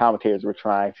the commentators were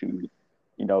trying to,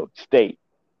 state.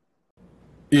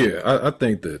 Yeah, I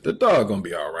think that the dog gonna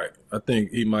be all right. I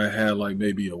think he might have like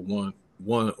maybe a one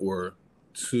or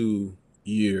 2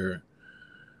 years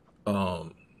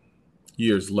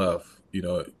left,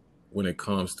 when it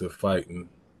comes to fighting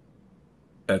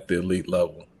at the elite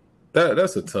level.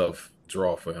 That's a tough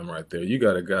draw for him right there. You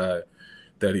got a guy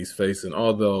that he's facing,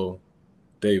 although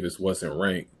Davis wasn't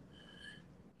ranked,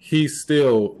 he's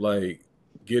still like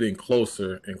getting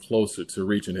closer and closer to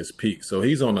reaching his peak. So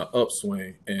he's on an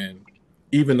upswing, and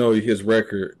even though his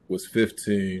record was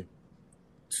 15-2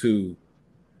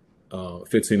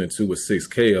 with 6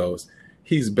 KOs,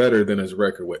 he's better than his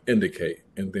record would indicate.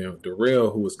 And then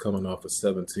Darrell, who was coming off a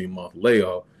 17-month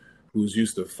layoff, who's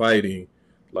used to fighting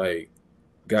like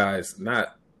guys,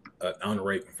 not an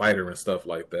unranked fighter and stuff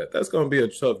like that, that's going to be a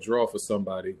tough draw for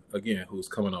somebody, again, who's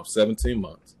coming off 17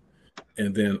 months.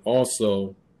 And then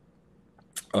also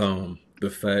The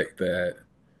fact that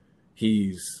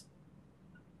he's,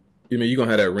 you're gonna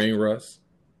have that ring rust.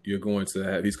 You're going to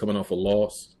have. He's coming off a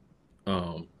loss.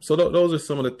 So those are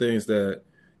some of the things that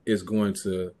is going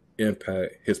to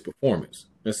impact his performance.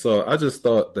 And so I just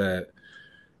thought that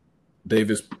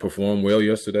Davis performed well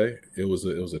yesterday. It was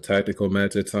a tactical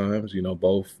match at times.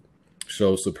 Both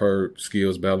showed superb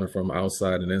skills battling from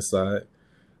outside and inside.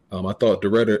 I thought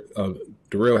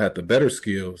Darrell had the better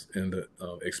skills and the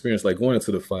experience. Like going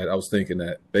into the fight, I was thinking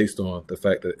that based on the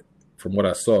fact that from what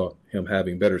I saw, him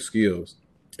having better skills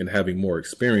and having more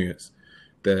experience,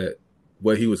 that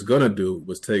what he was gonna do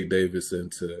was take Davis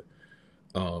into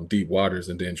deep waters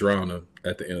and then drown him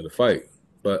at the end of the fight.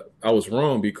 But I was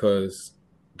wrong because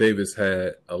Davis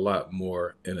had a lot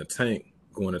more in the tank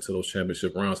going into those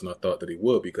championship rounds than I thought that he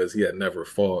would, because he had never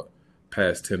fought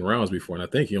past 10 rounds before. And I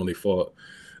think he only fought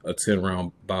a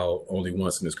 10-round bout only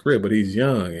once in his career. But he's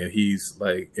young and he's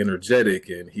like energetic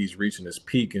and he's reaching his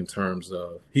peak in terms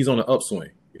of he's on the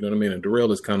upswing. You know what I mean? And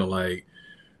Darrell is kind of like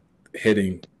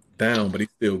heading down, but he's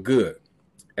still good.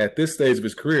 At this stage of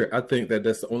his career, I think that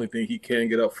that's the only thing he can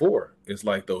get up for. It's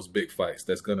like those big fights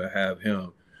that's going to have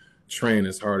him train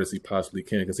as hard as he possibly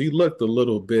can, because he looked a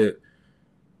little bit.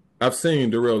 I've seen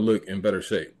Darrell look in better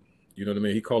shape. You know what I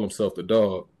mean? He called himself the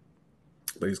dog,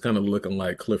 but he's kind of looking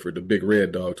like Clifford, the big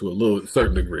red dog, to a little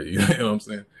certain degree. You know what I'm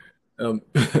saying?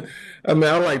 I mean,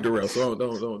 I like Darrell, so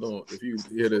don't. If you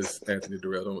hear this, Anthony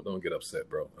Darrell, don't get upset,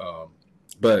 bro.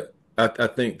 But I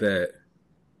think that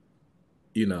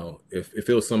if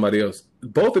it was somebody else,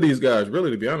 both of these guys,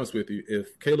 really, to be honest with you,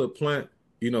 if Caleb Plant,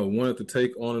 wanted to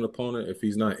take on an opponent, if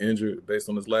he's not injured based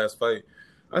on his last fight,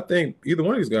 I think either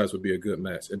one of these guys would be a good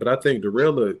match. But I think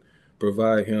Darrell would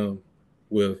provide him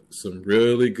with some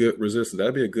really good resistance.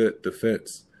 That'd be a good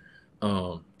defense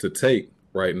to take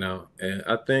right now. And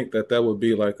I think that would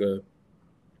be like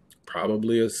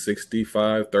probably a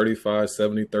 65-35,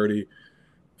 70-30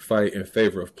 fight in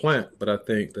favor of Plant. But I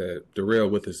think that Darrell,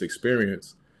 with his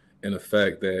experience and the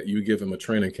fact that you give him a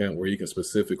training camp where he can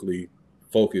specifically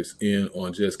focus in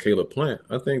on just Caleb Plant,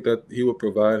 I think that he would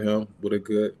provide him with a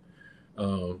good,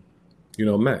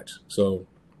 match. So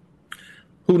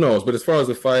who knows? But as far as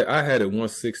the fight, I had it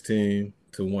 116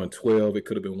 to 112. It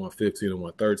could have been 115 to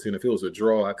 113. If it was a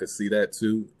draw, I could see that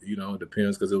too. It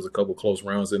depends, because there was a couple close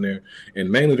rounds in there. And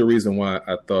mainly the reason why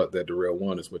I thought that Darrell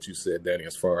won is what you said, Danny,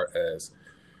 as far as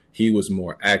he was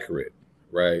more accurate,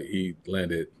 right? He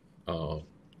landed on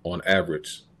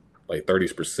average like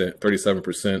 30%,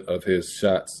 37% of his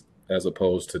shots, as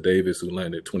opposed to Davis, who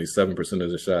landed 27% of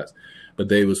the shots. But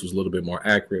Davis was a little bit more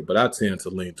accurate. But I tend to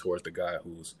lean towards the guy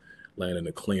who's landing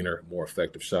the cleaner, more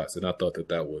effective shots. And I thought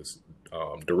that was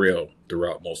Darrell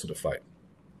throughout most of the fight.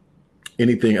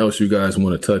 Anything else you guys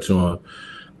want to touch on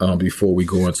before we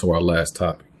go into our last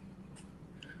topic?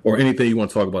 Or anything you want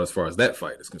to talk about as far as that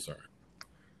fight is concerned?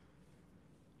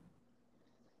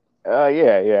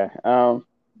 Yeah.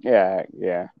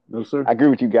 No, sir. I agree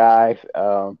with you guys.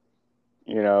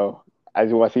 I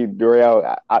just want to see Darrell.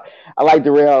 I like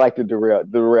Darrell. I like the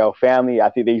Darrell family. I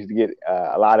think they used to get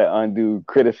a lot of undue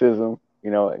criticism,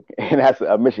 and that's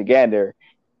a Michigander.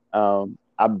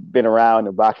 I've been around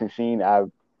the boxing scene. I've,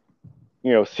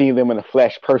 seen them in the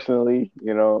flesh personally.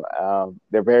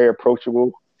 They're very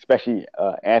approachable, especially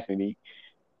Anthony.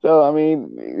 So, I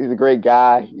mean, he's a great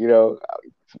guy.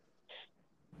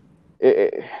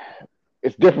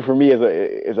 It's different for me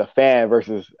as a fan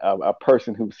versus a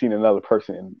person who's seen another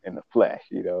person in the flesh.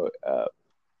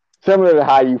 Similar to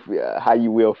how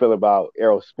you will feel about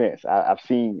Errol Spence. I've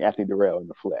seen Anthony Darrell in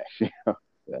the flesh.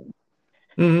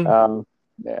 Mm-hmm.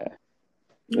 Yeah,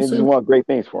 I just want great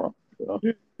things for him.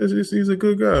 Yeah, he's a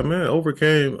good guy, man.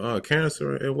 Overcame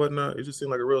cancer and whatnot. He just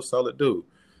seemed like a real solid dude.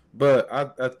 But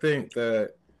I think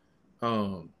that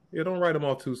don't write him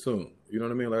off too soon. You know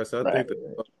what I mean? Like I said, I think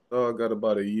that dog got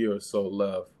about a year or so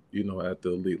left, at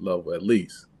the elite level at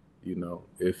least,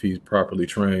 if he's properly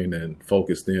trained and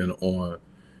focused in on,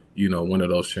 one of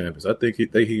those champions. I think he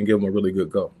can give him a really good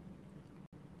go.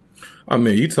 I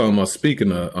mean, you talking about,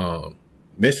 speaking of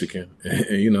Michigan,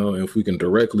 and if we can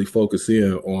directly focus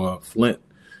in on Flint,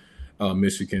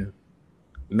 Michigan,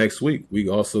 next week, we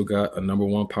also got a number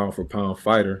one pound for pound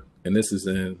fighter, and this is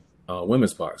in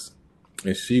women's boxing.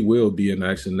 And she will be in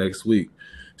action next week.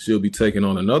 She'll be taking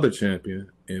on another champion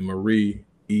in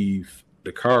Marie-Eve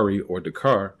Dakar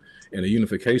in a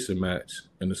unification match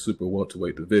in the super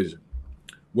welterweight division.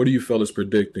 What are you fellas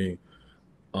predicting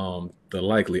the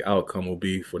likely outcome will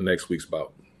be for next week's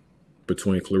bout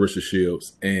between Claressa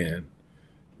Shields and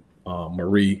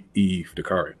Marie-Eve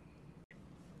Dakar?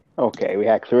 Okay, we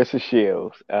had Claressa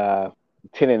Shields, 10-0,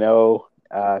 2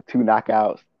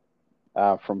 knockouts.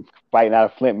 from fighting out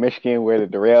of Flint, Michigan, where the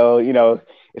Darrell,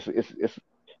 it's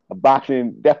a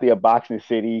boxing, definitely a boxing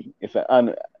city. It's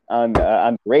an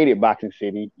underrated boxing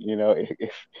city.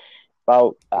 It's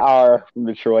about an hour from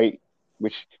Detroit,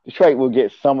 which Detroit will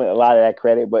get a lot of that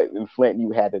credit, but in Flint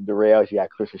you had the Darrells, you had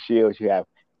Claressa Shields, you have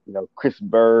Chris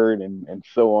Bird and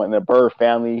so on, and the Bird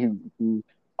family who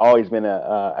always been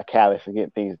a catalyst to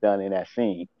get things done in that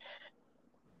scene.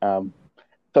 So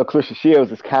Claressa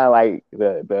Shields is kind of like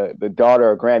the daughter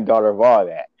or granddaughter of all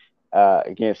that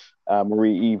against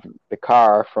Marie-Eve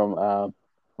Dicaire from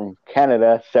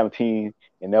Canada, 17-0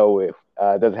 with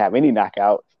doesn't have any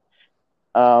knockouts.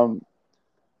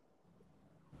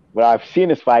 But I've seen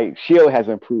this fight, Shield has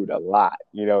improved a lot,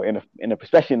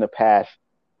 especially in the past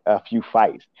few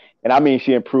fights. And I mean,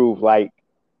 she improved like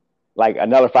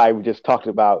another fight we just talked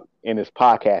about in this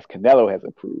podcast, Canelo has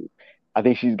improved. I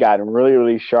think she's gotten really,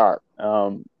 really sharp.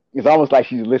 It's almost like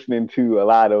she's listening to a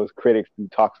lot of those critics who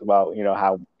talks about,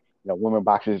 how women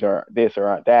boxers aren't this or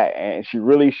aren't that, and she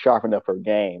really sharpened up her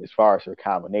game as far as her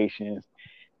combinations,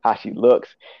 how she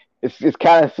looks. It's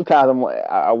kind of sometimes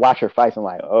I watch her fights, I'm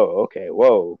like, oh, okay,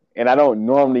 whoa, and I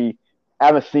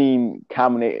haven't seen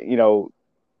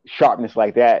sharpness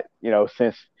like that,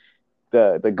 since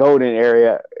the golden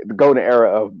era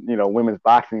of women's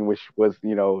boxing, which was the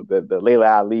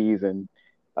Layla Ali's and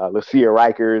Lucia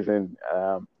Rikers and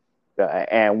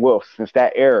Ann Wolfe, since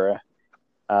that era.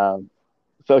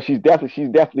 So she's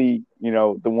definitely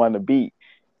the one to beat.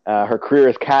 Her career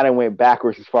has kind of went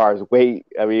backwards as far as weight.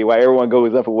 I mean, while everyone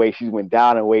goes up in weight, she's went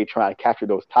down in weight trying to capture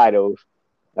those titles.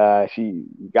 She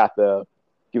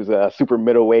was a super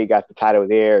middleweight, got the title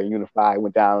there, unified,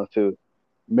 went down to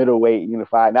middleweight,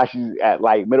 unified. Now she's at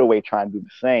light middleweight trying to do the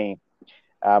same.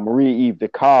 Marie-Eve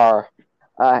Dicaire,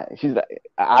 she's an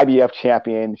IBF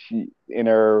champion. She in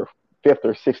her 5th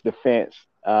or 6th defense,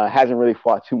 hasn't really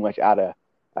fought too much out of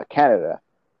Canada.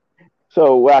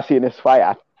 So what I see in this fight,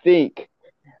 I think,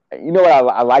 what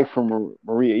I like from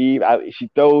Marie-Eve, she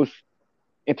throws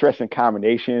interesting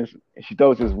combinations. She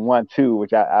throws this 1-2,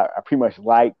 which I pretty much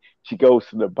like. She goes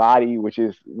to the body, which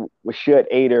should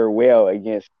aid her well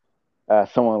against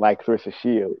someone like Claressa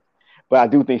Shields. But I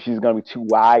do think she's going to be too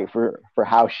wide for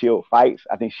how Shields fights.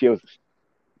 I think Shields is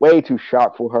way too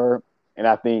sharp for her. And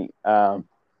I think Claressa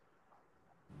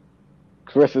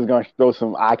is going to throw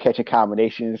some eye-catching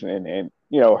combinations and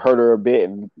hurt her a bit.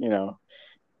 And,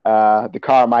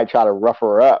 Dicaire might try to rough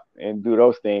her up and do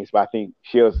those things. But I think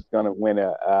Shields is going to win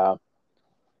a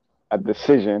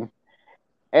decision.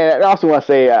 And I also want to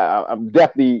say I'm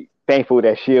definitely thankful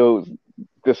that Shields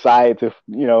decided to,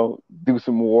 do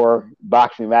some more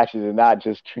boxing matches and not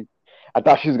just. I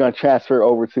thought she was going to transfer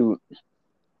over to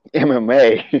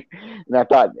MMA,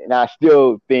 and I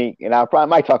still think, and I probably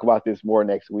might talk about this more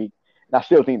next week. And I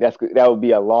still think that would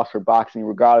be a loss for boxing,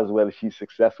 regardless of whether she's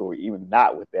successful or even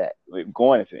not with that.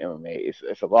 Going into MMA,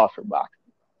 it's a loss for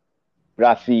boxing. But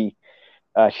I see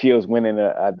Shields winning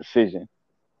a decision.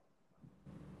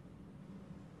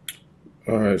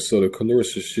 All right, so the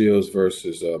Claressa Shields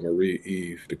versus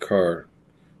Marie-Eve Dicaire.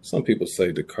 Some people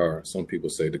say Dicaire, some people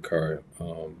say Dicaire,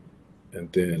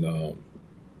 and then I'll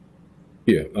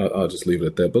just leave it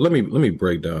at that. But let me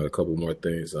break down a couple more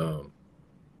things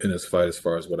in this fight as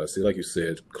far as what I see. Like you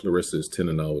said, Claressa is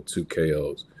 10-0 with 2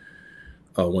 KOs.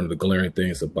 One of the glaring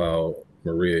things about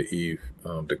Marie-Eve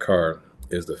Dicaire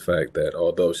is the fact that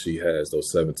although she has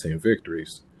those 17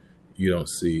 victories, you don't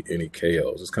see any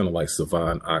KOs. It's kind of like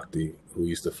Savon Akhti, who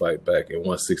used to fight back in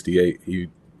 168. He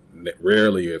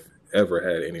rarely, if ever,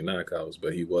 had any knockouts,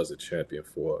 but he was a champion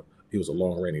he was a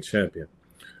long-reigning champion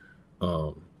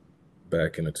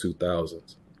back in the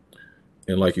 2000s.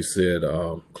 And like you said,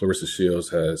 Claressa Shields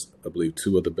has, I believe,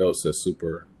 2 of the belts at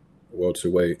super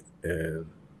welterweight, and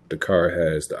Dicaire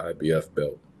has the IBF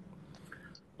belt.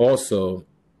 Also,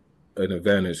 an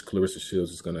advantage Claressa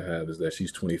Shields is going to have is that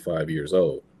she's 25 years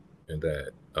old, and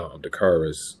that Dicaire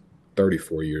is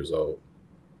 34 years old.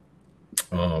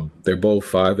 They're both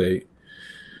 5'8",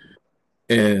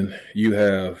 and you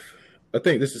have, I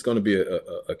think this is going to be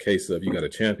a case of you got a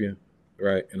champion,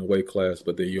 right, in a weight class,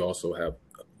 but then you also have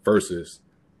versus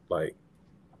like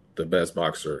the best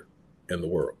boxer in the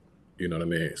world. You know what I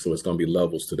mean? So it's going to be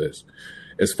levels to this.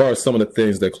 As far as some of the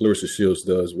things that Claressa Shields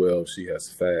does well, she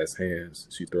has fast hands.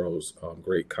 She throws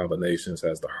great combinations,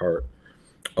 has the heart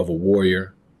of a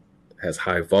warrior, has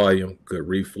high volume, good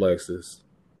reflexes.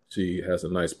 She has a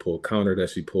nice pull counter that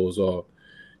she pulls off,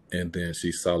 and then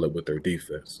she's solid with her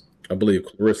defense. I believe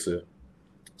Claressa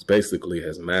basically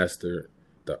has mastered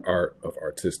the art of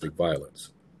artistic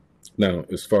violence. Now,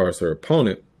 as far as her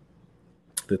opponent,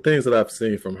 the things that I've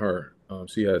seen from her,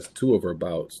 she has 2 of her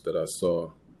bouts that I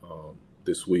saw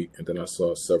this week, and then I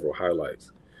saw several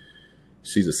highlights.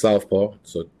 She's a southpaw,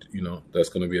 so that's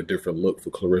going to be a different look for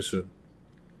Claressa.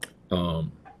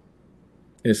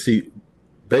 And she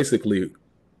basically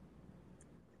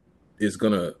is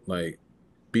going to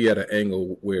be at an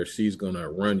angle where she's going to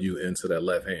run you into that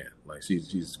left hand. Like she's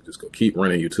just going to keep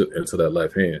running you into that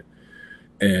left hand.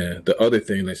 And the other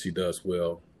thing that she does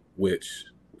well, which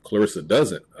Claressa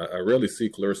doesn't, I rarely see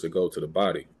Claressa go to the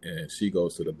body, and she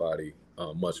goes to the body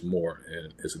much more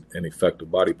and is an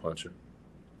effective body puncher.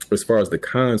 As far as the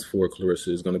cons for Claressa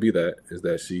is going to be is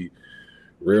that she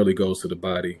rarely goes to the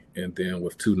body, and then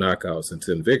with 2 knockouts and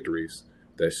 10 victories,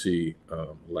 that she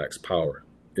lacks power.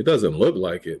 It doesn't look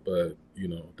like it, but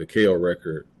the KO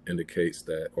record indicates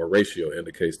that, or ratio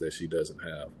indicates that she doesn't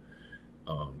have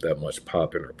that much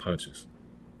pop in her punches.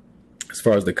 As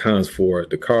far as the cons for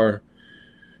Dakar,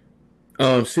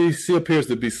 she appears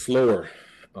to be slower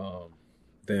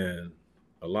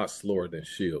a lot slower than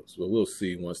Shields, but we'll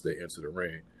see once they enter the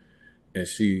ring. And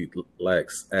she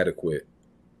lacks adequate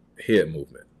head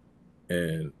movement,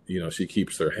 and she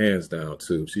keeps her hands down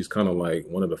too. She's kind of like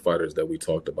one of the fighters that we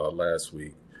talked about last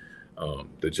week,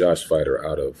 the Josh fighter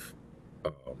out of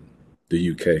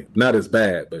the UK. Not as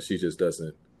bad, but she just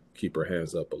doesn't keep her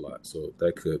hands up a lot, so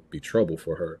that could be trouble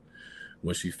for her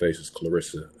when she faces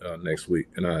Claressa next week,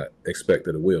 and I expect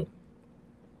that it will.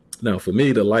 Now, for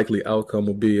me, the likely outcome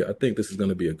will be, I think this is going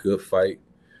to be a good fight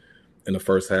in the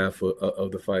first half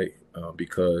of the fight,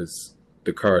 because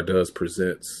Dakar does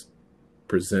present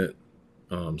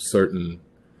certain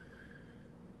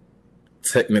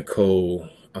technical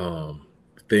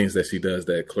things that she does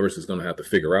that Claressa is going to have to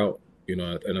figure out, and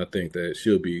I think that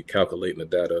she'll be calculating the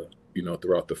data,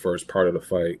 throughout the first part of the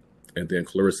fight, and then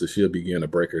Claressa, she'll begin to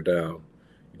break her down,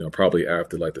 probably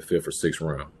after like the 5th or 6th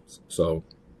round. So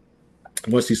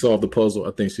once she solved the puzzle,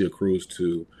 I think she'll cruise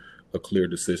to a clear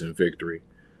decision victory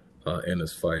in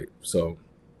this fight. So,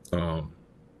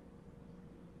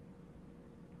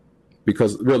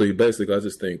 because really, basically, I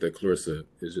just think that Claressa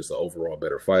is just an overall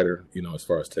better fighter, as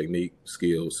far as technique,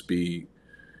 skill, speed,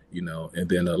 and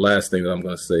then the last thing that I'm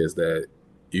going to say is that,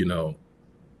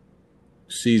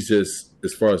 she's just,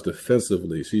 as far as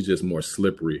defensively, she's just more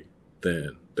slippery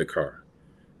than Dakar.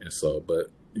 And so,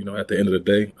 but, at the end of the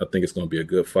day, I think it's going to be a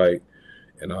good fight,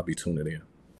 and I'll be tuning in.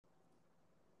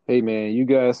 Hey, man, you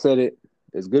guys said it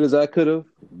as good as I could have,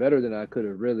 better than I could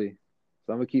have, really.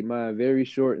 So I'm going to keep mine very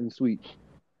short and sweet.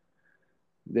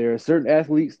 There are certain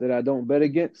athletes that I don't bet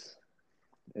against.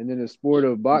 And in the sport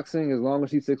of boxing, as long as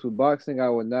she sticks with boxing, I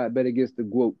will not bet against the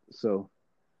GOAT. So,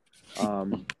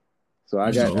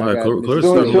 I got soon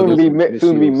to be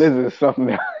Mrs. something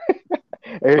now.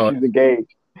 She's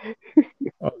engaged.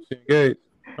 Oh, she's engaged.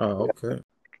 Oh, okay.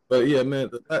 But yeah, man,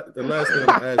 the last thing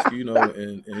I'm gonna ask you,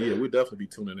 and yeah, we'll definitely be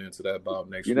tuning into that, Bob,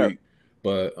 next week.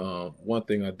 But one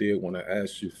thing I did want to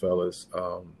ask you, fellas,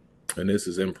 and this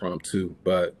is impromptu,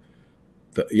 but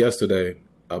yesterday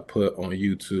I put on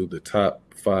YouTube the top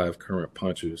 5 current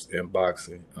punchers in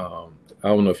boxing. I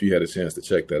don't know if you had a chance to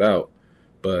check that out,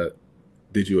 but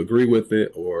did you agree with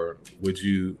it, or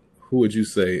who would you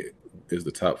say is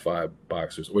the top 5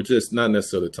 boxers, or just not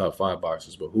necessarily the top 5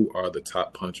 boxers, but who are the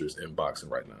top punchers in boxing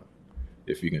right now?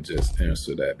 If you can just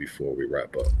answer that before we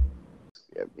wrap up.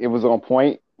 It was on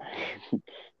point.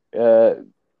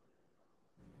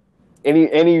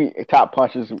 Any top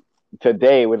punchers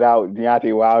today without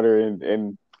Deontay Wilder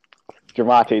and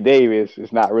Gervonta Davis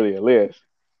is not really a list.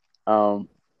 But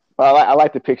I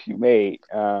like the picks you made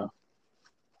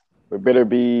with Bitter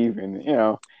Beef,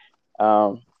 and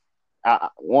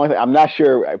I'm not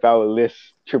sure if I would list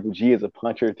Triple G as a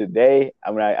puncher today.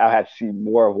 I mean, I'll have to see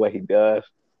more of what he does,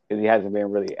 because he hasn't been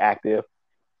really active.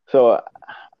 So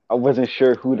I wasn't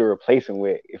sure who to replace him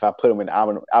with. If I put him I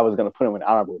was going to put him in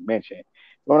honorable mention.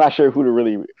 But I'm not sure who to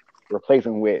really replace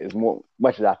him with as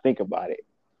much as I think about it.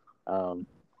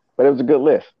 But it was a good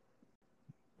list.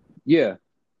 Yeah,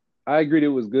 I agreed it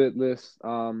was a good list.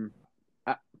 When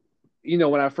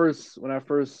I first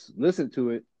listened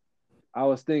to it, I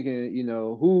was thinking,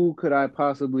 who could I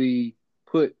possibly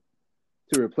put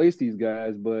to replace these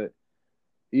guys? But,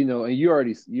 and you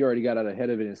already got out ahead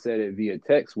of it and said it via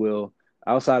text, Will.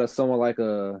 Outside of someone like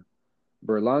a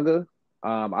Berlanga,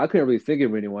 I couldn't really think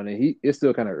of anyone, and it's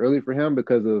still kind of early for him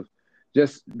because of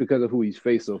who he's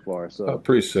faced so far. So I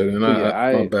appreciate it, and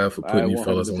I'm bad for putting you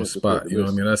fellas on the spot. You know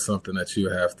what I mean? That's something that you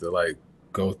have to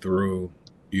go through,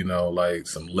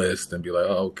 some list and be like,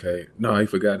 oh, okay, no, I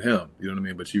forgot him. You know what I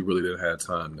mean? But you really didn't have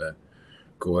time to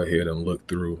go ahead and look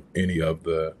through any of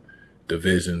the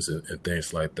divisions and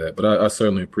things like that. But I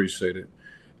certainly appreciate it.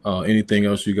 Anything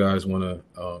else you guys want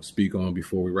to speak on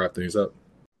before we wrap things up?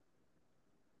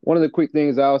 One of the quick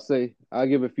things I'll say, I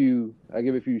give a few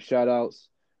shout outs.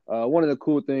 One of the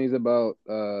cool things about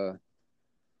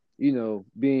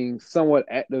being somewhat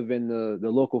active in the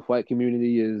local fight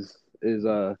community is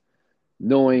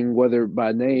knowing, whether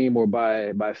by name or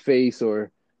by face,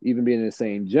 or even being in the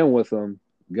same gym with them,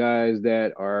 guys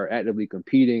that are actively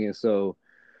competing. And so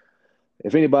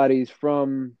if anybody's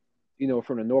from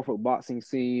the Norfolk boxing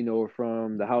scene or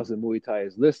from the House of Muay Thai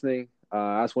is listening,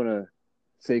 I just want to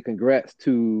say congrats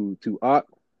to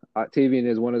Octavian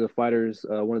is one of the fighters,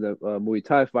 one of the Muay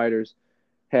Thai fighters,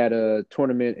 had a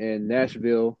tournament in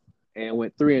Nashville and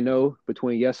went 3-0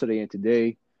 between yesterday and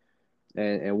today,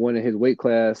 and won in his weight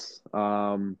class.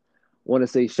 Want to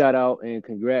say shout out and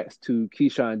congrats to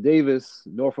Keyshawn Davis,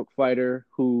 Norfolk fighter,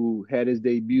 who had his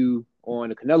debut on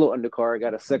the Canelo undercard,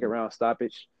 got a second round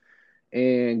stoppage.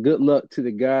 And good luck to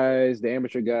the guys, the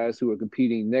amateur guys who are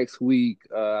competing next week.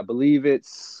 I believe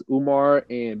it's Umar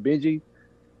and Benji.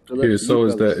 Here, so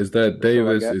is that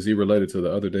Davis? Is he related to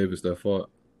the other Davis that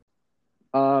fought?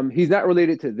 He's not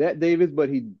related to that Davis, but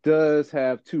he does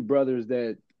have two brothers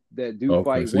that do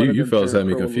fight. So you fellas had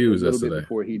me confused yesterday.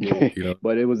 Before he did,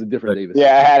 but it was a different Davis.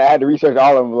 Yeah, I had to research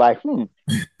all of them. Like, who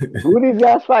these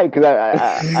guys fight? Because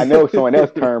I know someone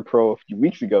else turned pro a few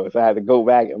weeks ago, so I had to go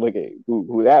back and look at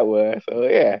who that was. So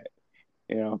yeah,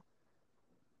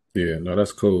 Yeah, no,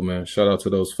 that's cool, man. Shout out to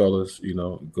those fellas.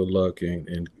 Good luck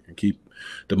and keep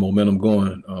the momentum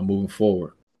going moving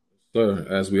forward. So,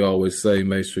 as we always say,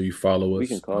 make sure you follow us. We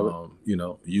can call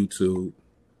YouTube.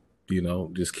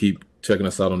 Just keep checking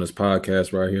us out on this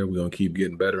podcast right here. We're gonna keep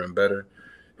getting better and better,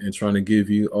 and trying to give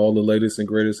you all the latest and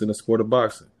greatest in the sport of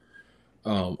boxing.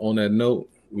 On that note,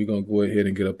 we're gonna go ahead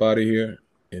and get up out of here.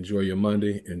 Enjoy your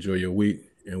Monday, enjoy your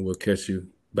week, and we'll catch you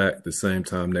back the same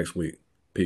time next week.